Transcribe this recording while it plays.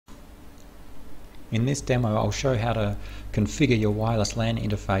In this demo I'll show how to configure your wireless LAN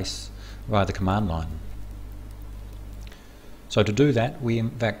interface via the command line. So to do that we in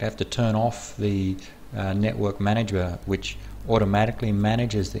fact have to turn off the network manager, which automatically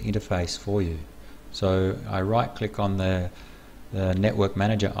manages the interface for you. So I right click on the network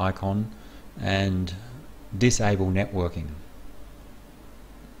manager icon and disable networking,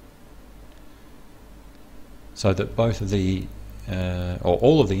 so that both of the or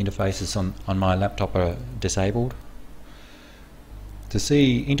all of the interfaces on my laptop are disabled. To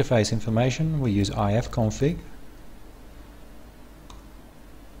see interface information we use ifconfig,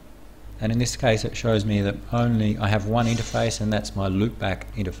 and in this case it shows me that only I have one interface, and that's my loopback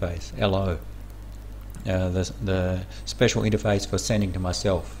interface, LO, the special interface for sending to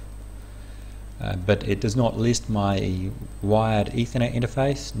myself. But it does not list my wired Ethernet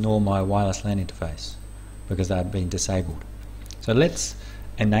interface nor my wireless LAN interface because they have been disabled. So let's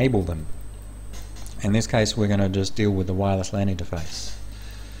enable them. In this case we're going to just deal with the wireless LAN interface.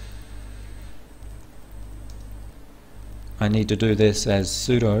 I need to do this as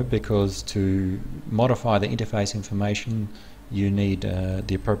sudo because to modify the interface information you need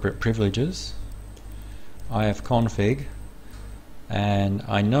the appropriate privileges. ifconfig, and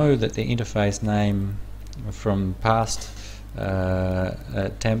I know that the interface name from past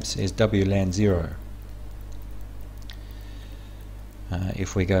attempts is WLAN 0.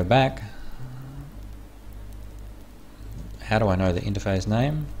 If we go back, how do I know the interface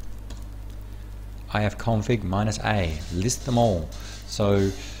name? ifconfig -a, list them all.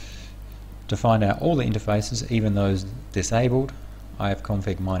 So to find out all the interfaces, even those disabled,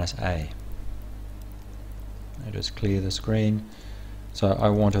 ifconfig -a. I just clear the screen. So I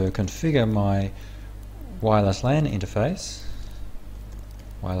want to configure my wireless LAN interface,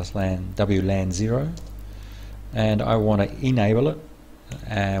 wireless LAN WLAN 0, and I want to enable it,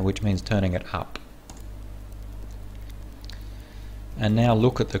 which means turning it up. And now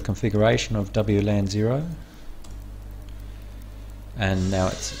look at the configuration of WLAN 0, and now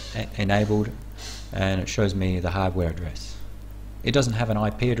it's enabled and it shows me the hardware address. It doesn't have an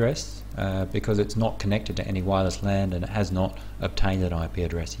IP address because it's not connected to any wireless LAN and it has not obtained an IP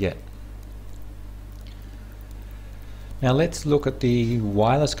address yet. Now let's look at the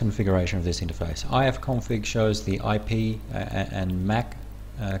wireless configuration of this interface. ifconfig shows the IP and MAC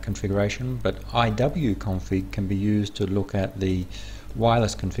configuration, but iwconfig can be used to look at the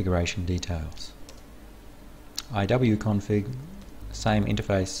wireless configuration details. iwconfig, same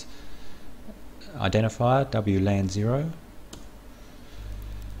interface identifier, WLAN 0,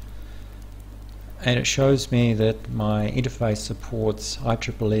 and it shows me that my interface supports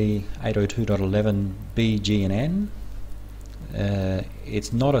IEEE 802.11b, G and N.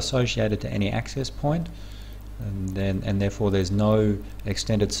 It's not associated to any access point, and therefore there's no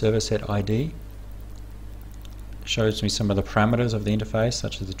extended server set ID. Shows me some of the parameters of the interface,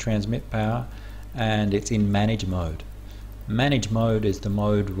 such as the transmit power, and it's in manage mode. Manage mode is the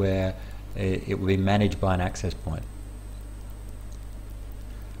mode where it will be managed by an access point.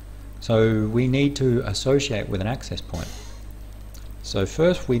 So we need to associate with an access point. So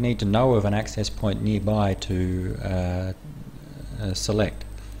first we need to know of an access point nearby to select.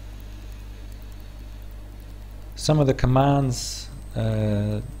 Some of the commands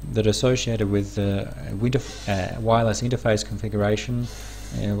that are associated with wireless interface configuration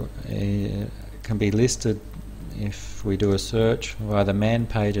can be listed if we do a search via the man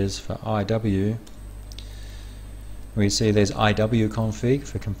pages for IW. We see there's iwconfig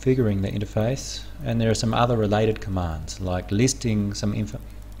for configuring the interface, and there are some other related commands like listing some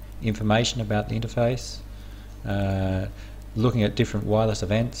information about the interface, looking at different wireless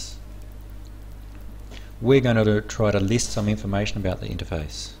events. We're going to try to list some information about the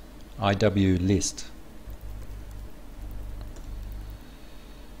interface. iwlist.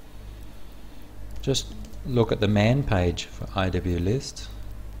 Just look at the man page for iwlist.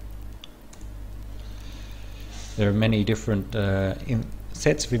 There are many different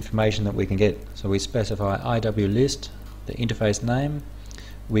sets of information that we can get. So we specify iwlist, the interface name.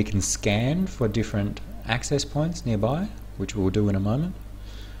 We can scan for different access points nearby, which we'll do in a moment.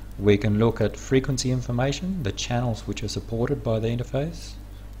 We can look at frequency information, the channels which are supported by the interface,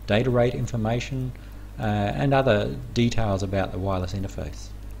 data rate information, and other details about the wireless interface.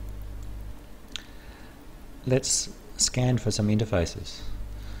 Let's scan for some interfaces.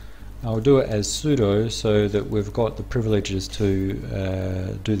 I'll do it as sudo so that we've got the privileges to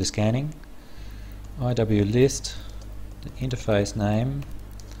do the scanning. iwlist, the interface name,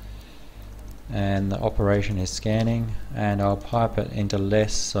 and the operation is scanning, and I'll pipe it into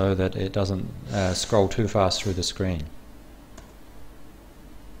less so that it doesn't scroll too fast through the screen.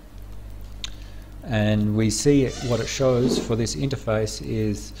 And we see what it shows for this interface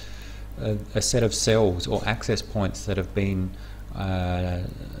is a set of cells or access points that have been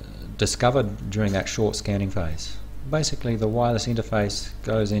discovered during that short scanning phase. Basically, the wireless interface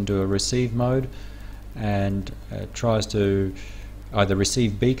goes into a receive mode and tries to either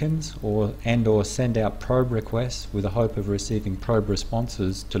receive beacons or send out probe requests with the hope of receiving probe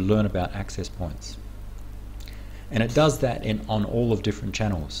responses to learn about access points. And it does that on all of different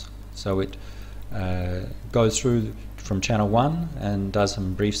channels. So it goes through from channel 1 and does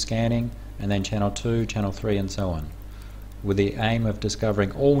some brief scanning, and then channel 2, channel 3 and so on, with the aim of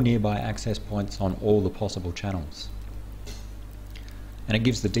discovering all nearby access points on all the possible channels. And it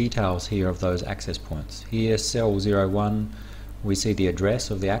gives the details here of those access points. Here, cell 01, we see the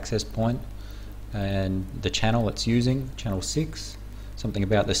address of the access point and the channel it's using, channel 6, something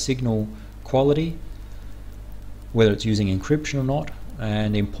about the signal quality, whether it's using encryption or not,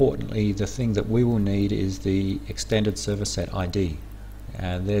 and importantly the thing that we will need is the extended server set ID.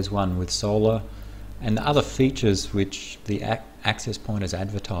 There's one with solar, and the other features which the access point is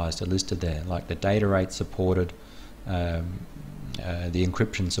advertised are listed there, like the data rate supported, the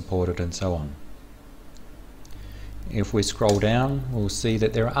encryption supported and so on. If we scroll down, we'll see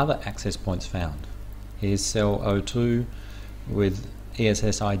that there are other access points found. Here's cell 02 with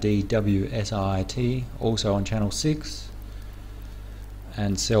ESSID WSIT, also on channel 6,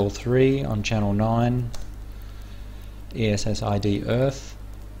 and cell 3 on channel 9, ESSID Earth,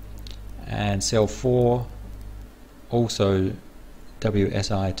 and cell 4 also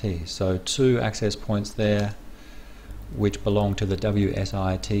WSIT. So 2 access points there which belong to the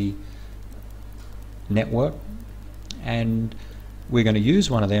WSIT network, and we're going to use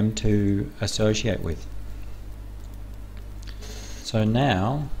one of them to associate with. So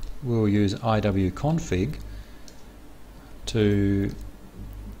now we'll use IWconfig to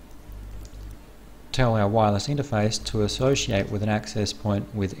tell our wireless interface to associate with an access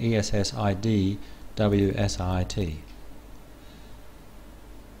point with ESSID WSIT.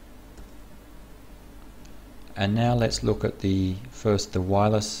 And now let's look at the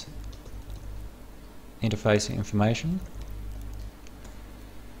wireless interface information.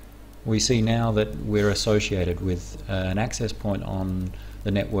 We see now that we're associated with an access point on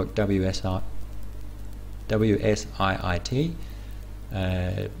the network WSIT,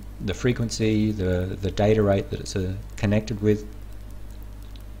 the frequency, the data rate that it's connected with,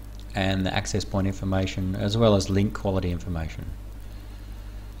 and the access point information, as well as link quality information.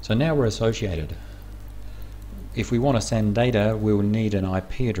 So now we're associated. If we want to send data, we will need an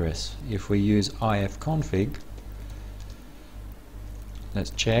IP address. If we use IFconfig, let's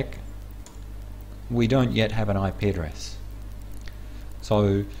check, we don't yet have an IP address.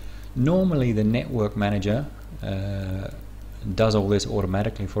 So normally the network manager does all this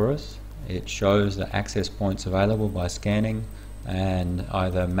automatically for us. It shows the access points available by scanning, and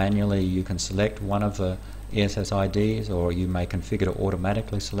either manually you can select one of the ESSIDs, or you may configure to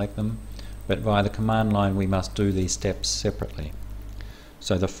automatically select them. But via the command line we must do these steps separately.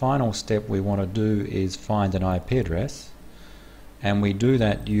 So the final step we want to do is find an IP address, and we do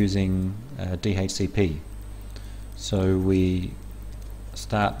that using DHCP. So we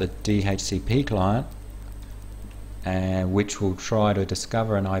start the DHCP client, which will try to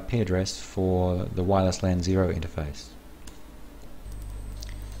discover an IP address for the wireless LAN 0 interface.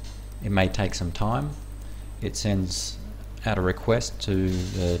 It may take some time. It sends out a request to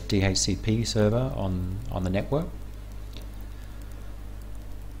the DHCP server on the network,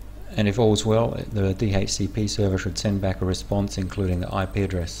 and if all's well, the DHCP server should send back a response including the IP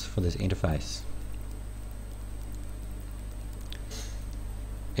address for this interface.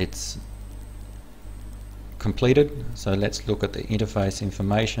 It's completed, so let's look at the interface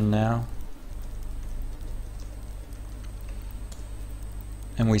information now.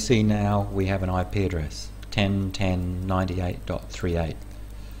 And we see now we have an IP address, 10.10.98.38.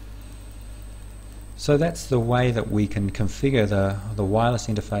 So that's the way that we can configure the wireless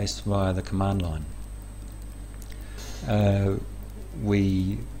interface via the command line.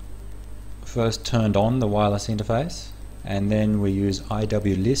 We first turned on the wireless interface, and then we use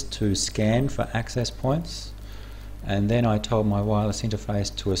IWList to scan for access points, and then I told my wireless interface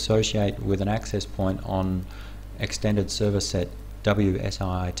to associate with an access point on extended server set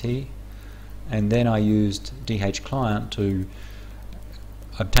WSIT, and then I used DH client to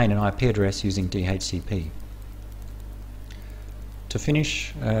obtain an IP address using DHCP. To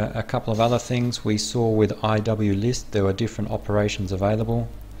finish, a couple of other things we saw with IWList. There were different operations available,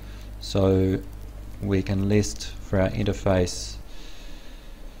 so we can list for our interface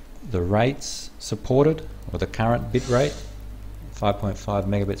the rates supported, or the current bit rate, 5.5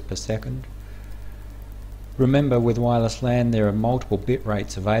 megabits per second. Remember, with wireless LAN there are multiple bit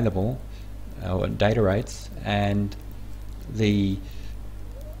rates available, or data rates, and the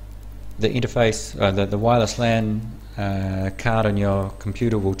interface, the wireless LAN card on your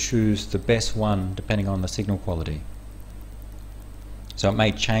computer will choose the best one depending on the signal quality. So it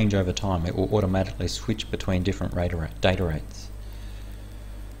may change over time. It will automatically switch between different data rates.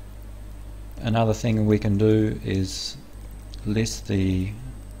 Another thing we can do is list the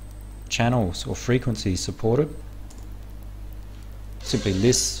channels or frequencies supported. Simply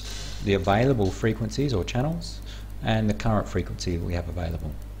lists the available frequencies or channels and the current frequency we have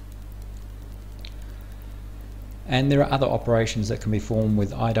available. And there are other operations that can be performed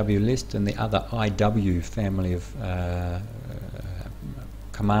with IWList and the other IW family of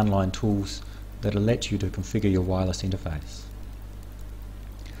command line tools that will let you to configure your wireless interface.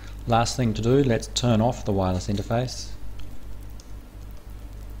 Last thing to do, let's turn off the wireless interface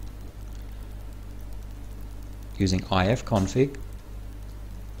using ifconfig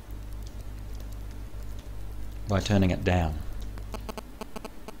by turning it down.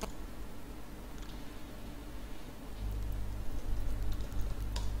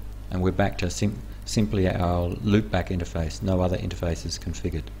 And we're back to simply our loopback interface, no other interface is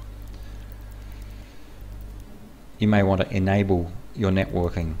configured. You may want to enable your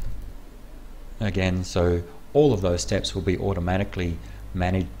networking again, so all of those steps will be automatically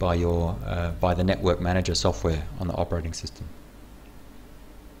managed by your by the network manager software on the operating system.